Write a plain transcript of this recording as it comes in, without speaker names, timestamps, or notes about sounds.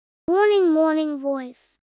Morning, morning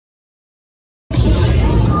voice.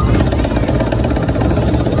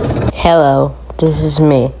 Hello, this is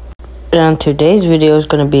me. And today's video is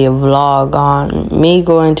going to be a vlog on me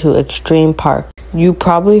going to Extreme Park. You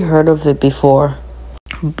probably heard of it before,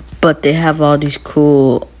 but they have all these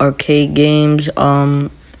cool arcade games,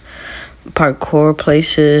 parkour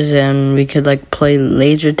places, and we could like play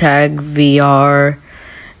laser tag VR.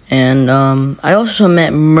 And I also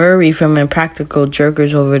met Murray from Impractical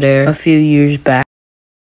Jerkers over there a few years back.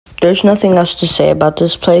 There's nothing else to say about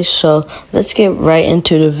this place, so let's get right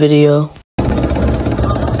into the video.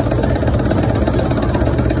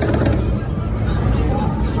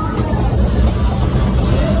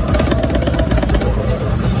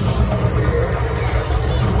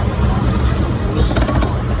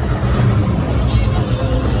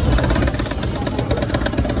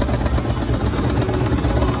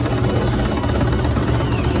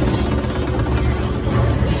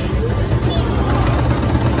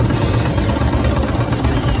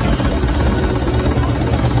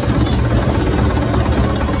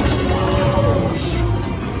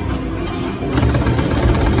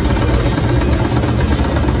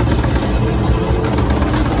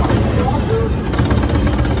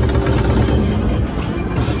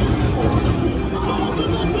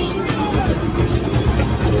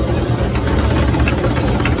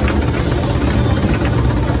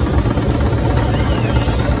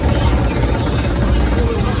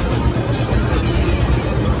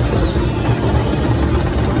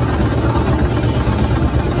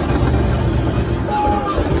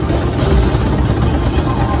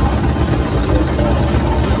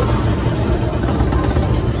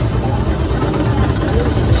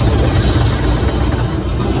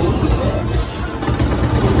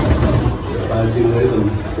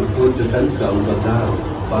 Defense guns are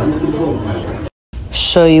down. Find the control panel.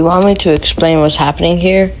 So you want me to explain what's happening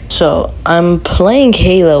here? So I'm playing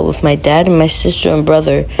Halo with my dad and my sister and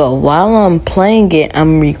brother, but while I'm playing it,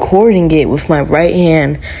 I'm recording it with my right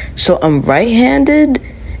hand. So I'm right-handed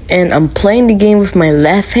and I'm playing the game with my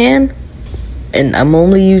left hand, and I'm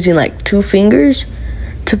only using like 2 fingers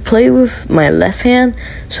to play with my left hand.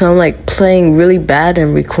 So I'm like playing really bad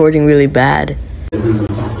and recording really bad.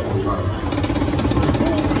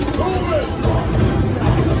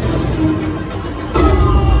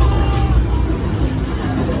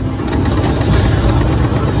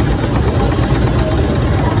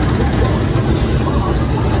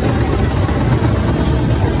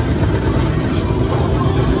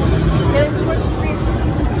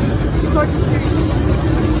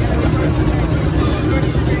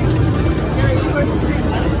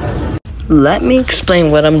 Let me explain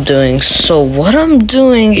what I'm doing. So what I'm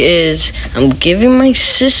doing is I'm giving my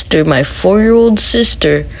sister, my 4-year-old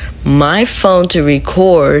sister, my phone to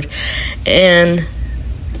record, and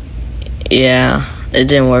yeah, it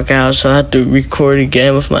didn't work out, so I had to record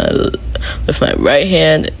again with my right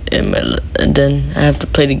hand, and then I have to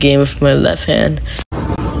play the game with my left hand.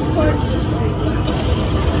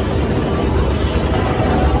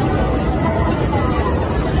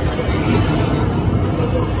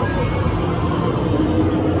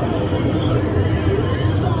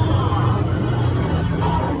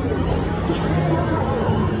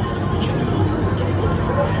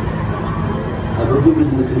 I've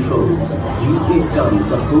overridden the controls. Use these guns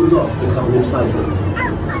to hold off the Covenant fighters.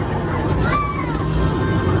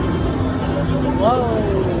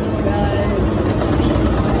 Whoa, guys.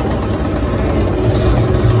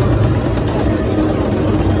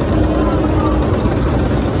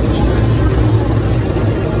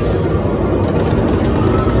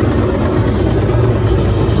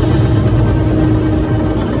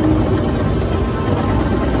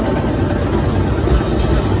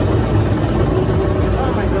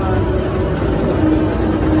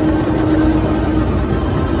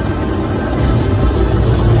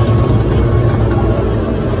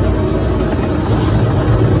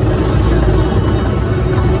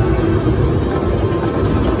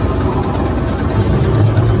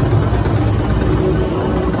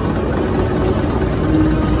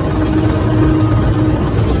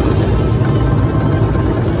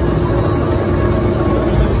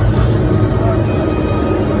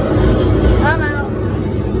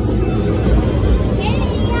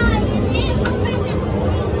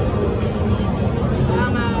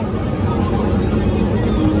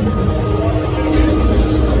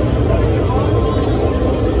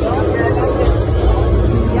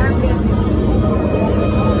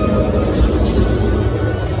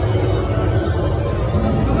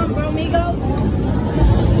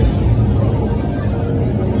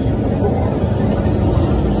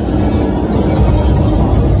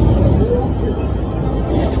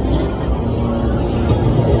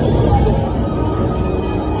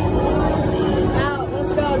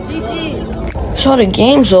 So the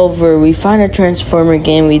game's over. We find a Transformer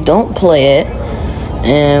game. We don't play it.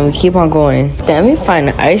 And we keep on going. Then we find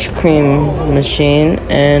an ice cream machine.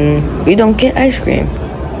 And we don't get ice cream.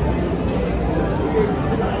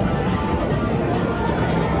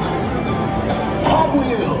 Hot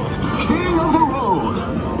Wheels, king of the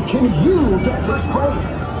road. Can you get first place?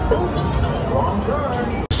 Oops, wrong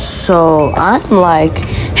turn. So I'm like,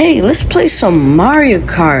 hey, let's play some Mario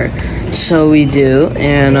Kart. So we do,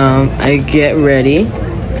 and I get ready.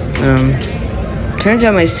 Turns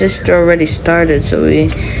out my sister already started, so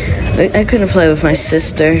I couldn't play with my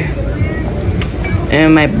sister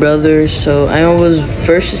and my brother. So I was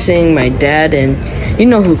first seeing my dad, and you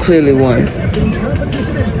know who clearly won.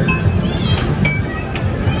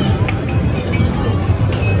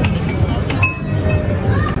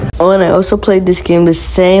 Oh, and I also played this game the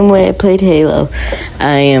same way I played Halo.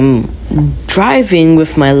 I am driving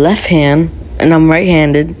with my left hand, and I'm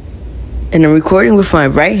right-handed, and I'm recording with my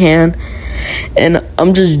right hand, and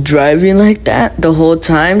I'm just driving like that the whole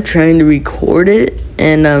time, trying to record it,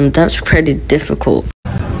 and that's pretty difficult.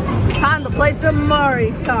 Time to play some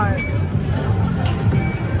Mario Kart.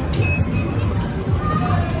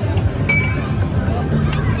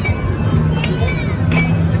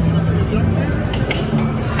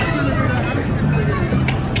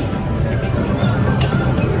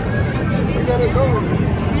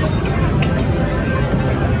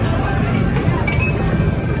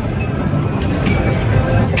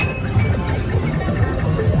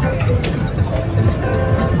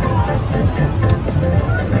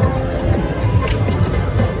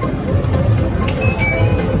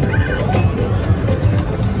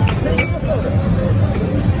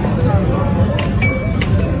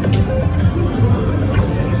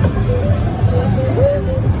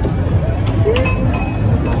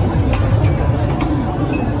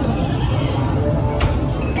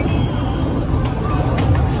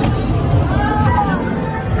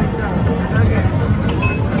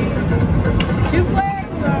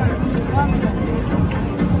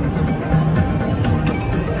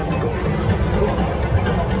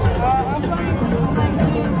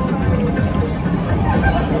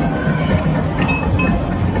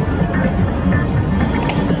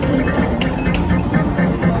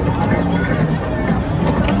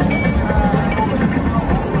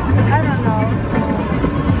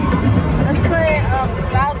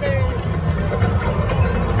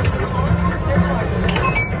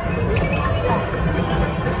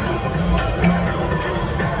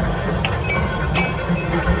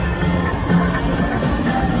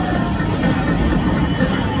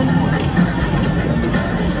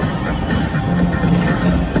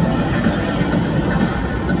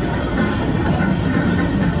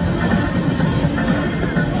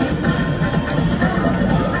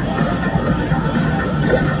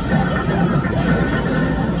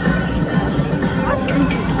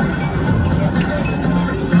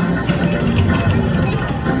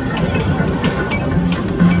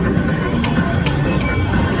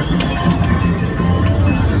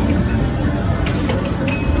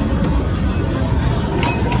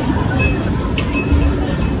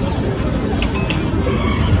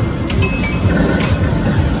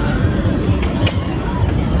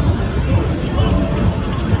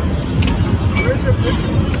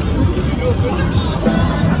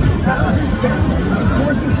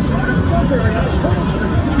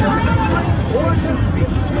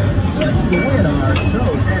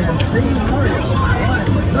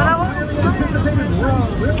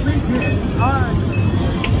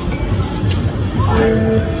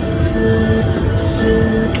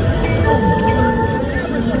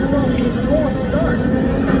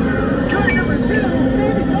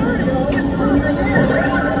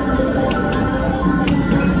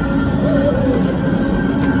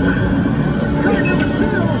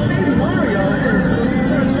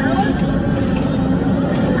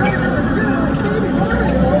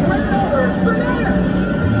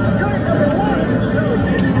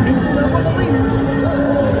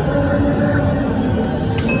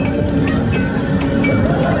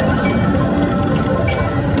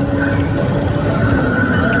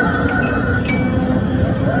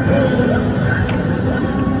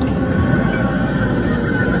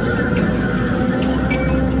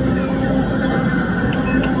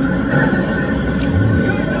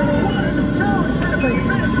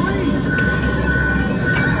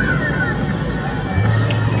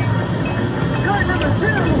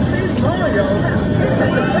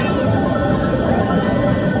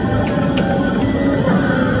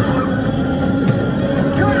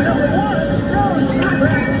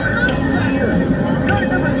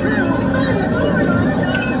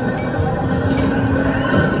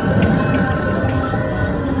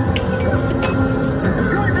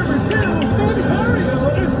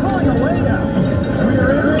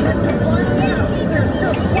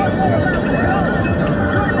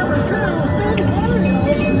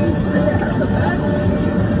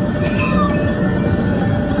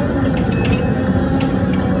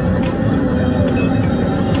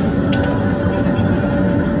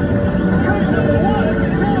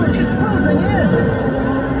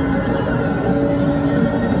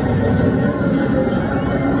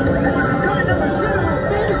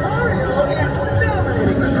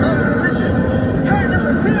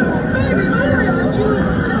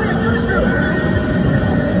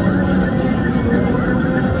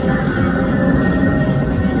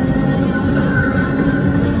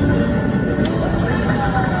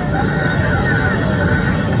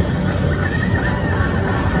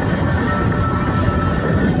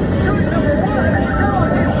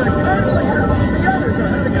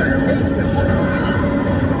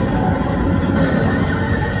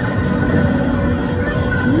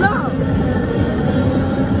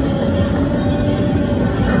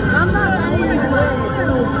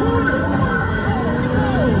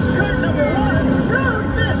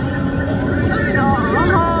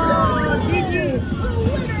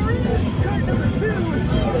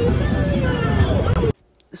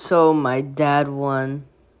 So my dad won.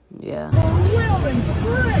 Yeah.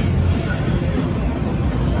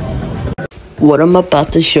 What I'm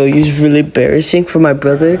about to show you is really embarrassing for my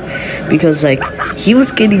brother because like he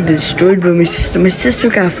was getting destroyed by my sister. My sister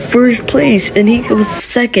got first place and he was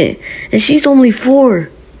second and she's only 4.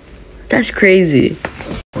 That's crazy.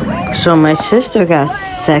 So my sister got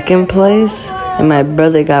second place and my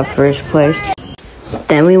brother got first place.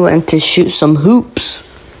 Then we went to shoot some hoops.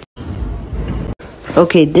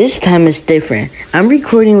 Okay, this time it's different. I'm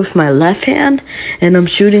recording with my left hand and I'm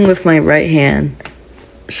shooting with my right hand.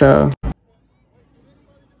 So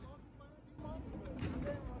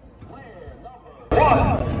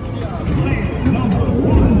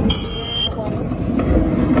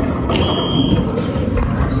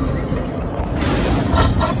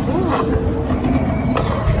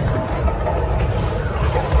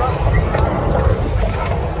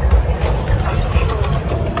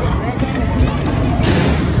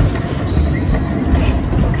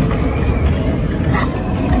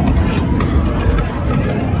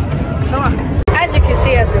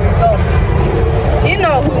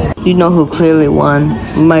you know who clearly won?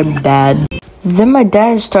 My dad. Then my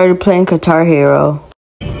dad started playing Guitar Hero.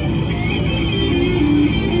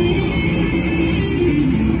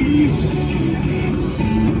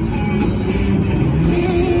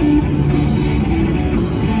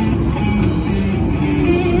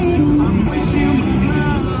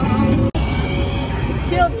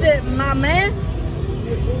 Killed it, my man.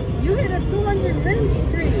 You hit a 200 win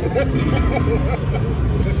streak.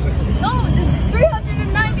 No, this is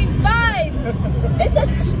 395. It's a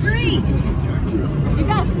streak. You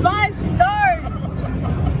got 5 stars.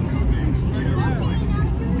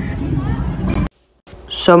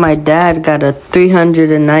 So my dad got a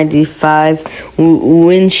 395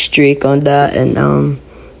 win streak on that, and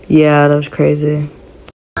yeah, that was crazy.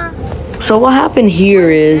 So what happened here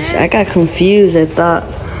is I got confused. I thought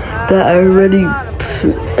that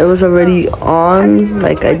it was already on.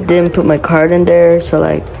 Like I didn't put my card in there, so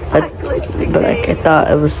like I thought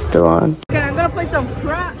it was still on. Okay, I'm gonna play some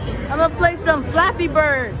crap. I'm gonna play some Flappy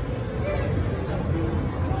Bird.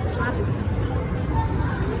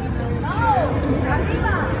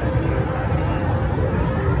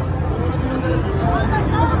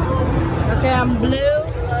 Okay, I'm blue.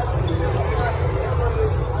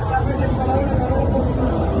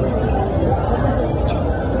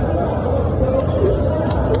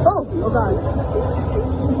 Oh God.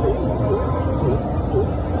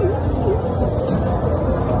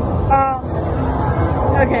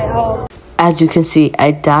 Okay, As you can see,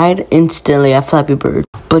 I died instantly at Flappy Bird.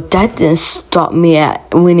 But that didn't stop me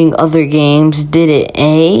at winning other games, did it,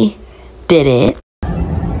 eh? Did it?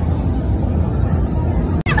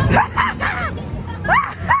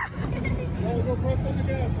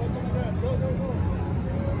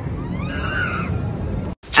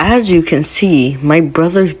 As you can see, my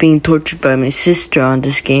brother's being tortured by my sister on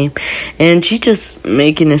this game, and she's just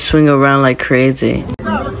making it swing around like crazy.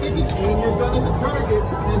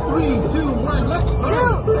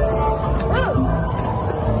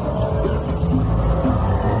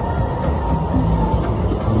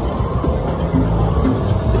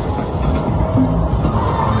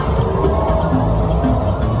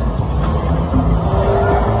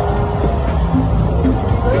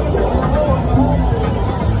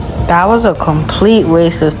 That was a complete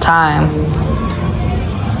waste of time.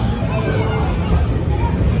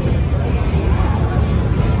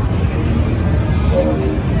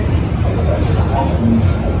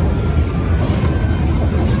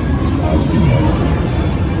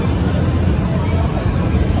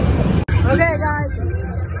 okay, guys.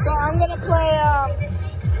 So I'm gonna play.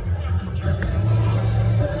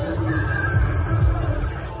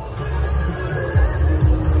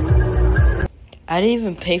 I didn't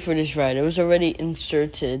even pay for this ride. It was already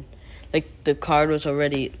inserted. Like, the card was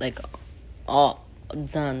already, like, all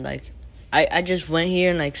done. Like, I just went here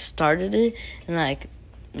and, like, started it. And, like,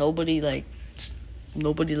 nobody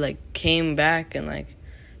came back and, like,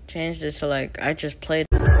 changed it. So, like, I just played.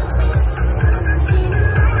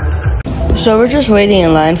 So, we're just waiting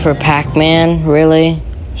in line for Pac-Man, really.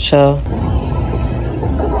 So...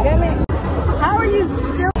 How are you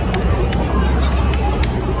still?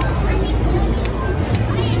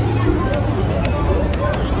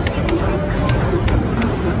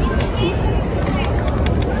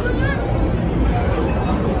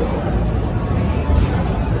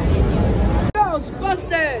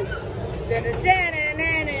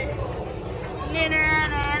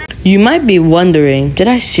 You might be wondering, did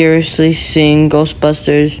I seriously sing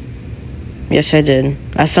Ghostbusters? Yes, I did.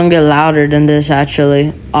 I sung it louder than this,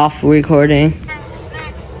 actually, off recording.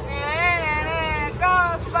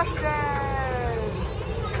 Ghostbusters!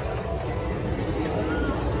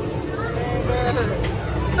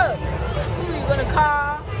 Who you gonna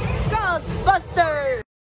call? Ghostbusters!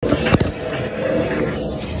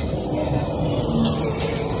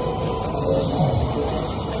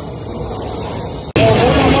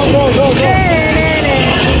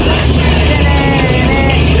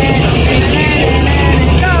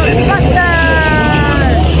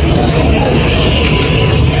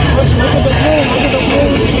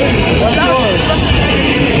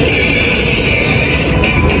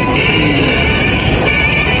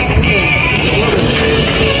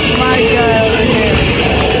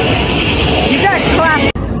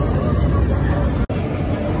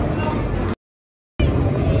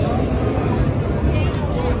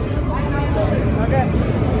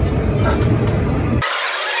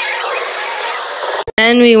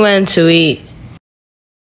 And we went to eat.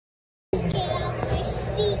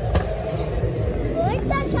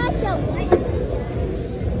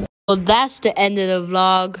 Well, that's the end of the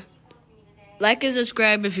vlog. Like and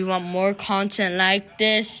subscribe if you want more content like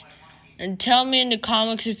this. And tell me in the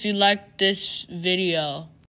comments if you liked this video.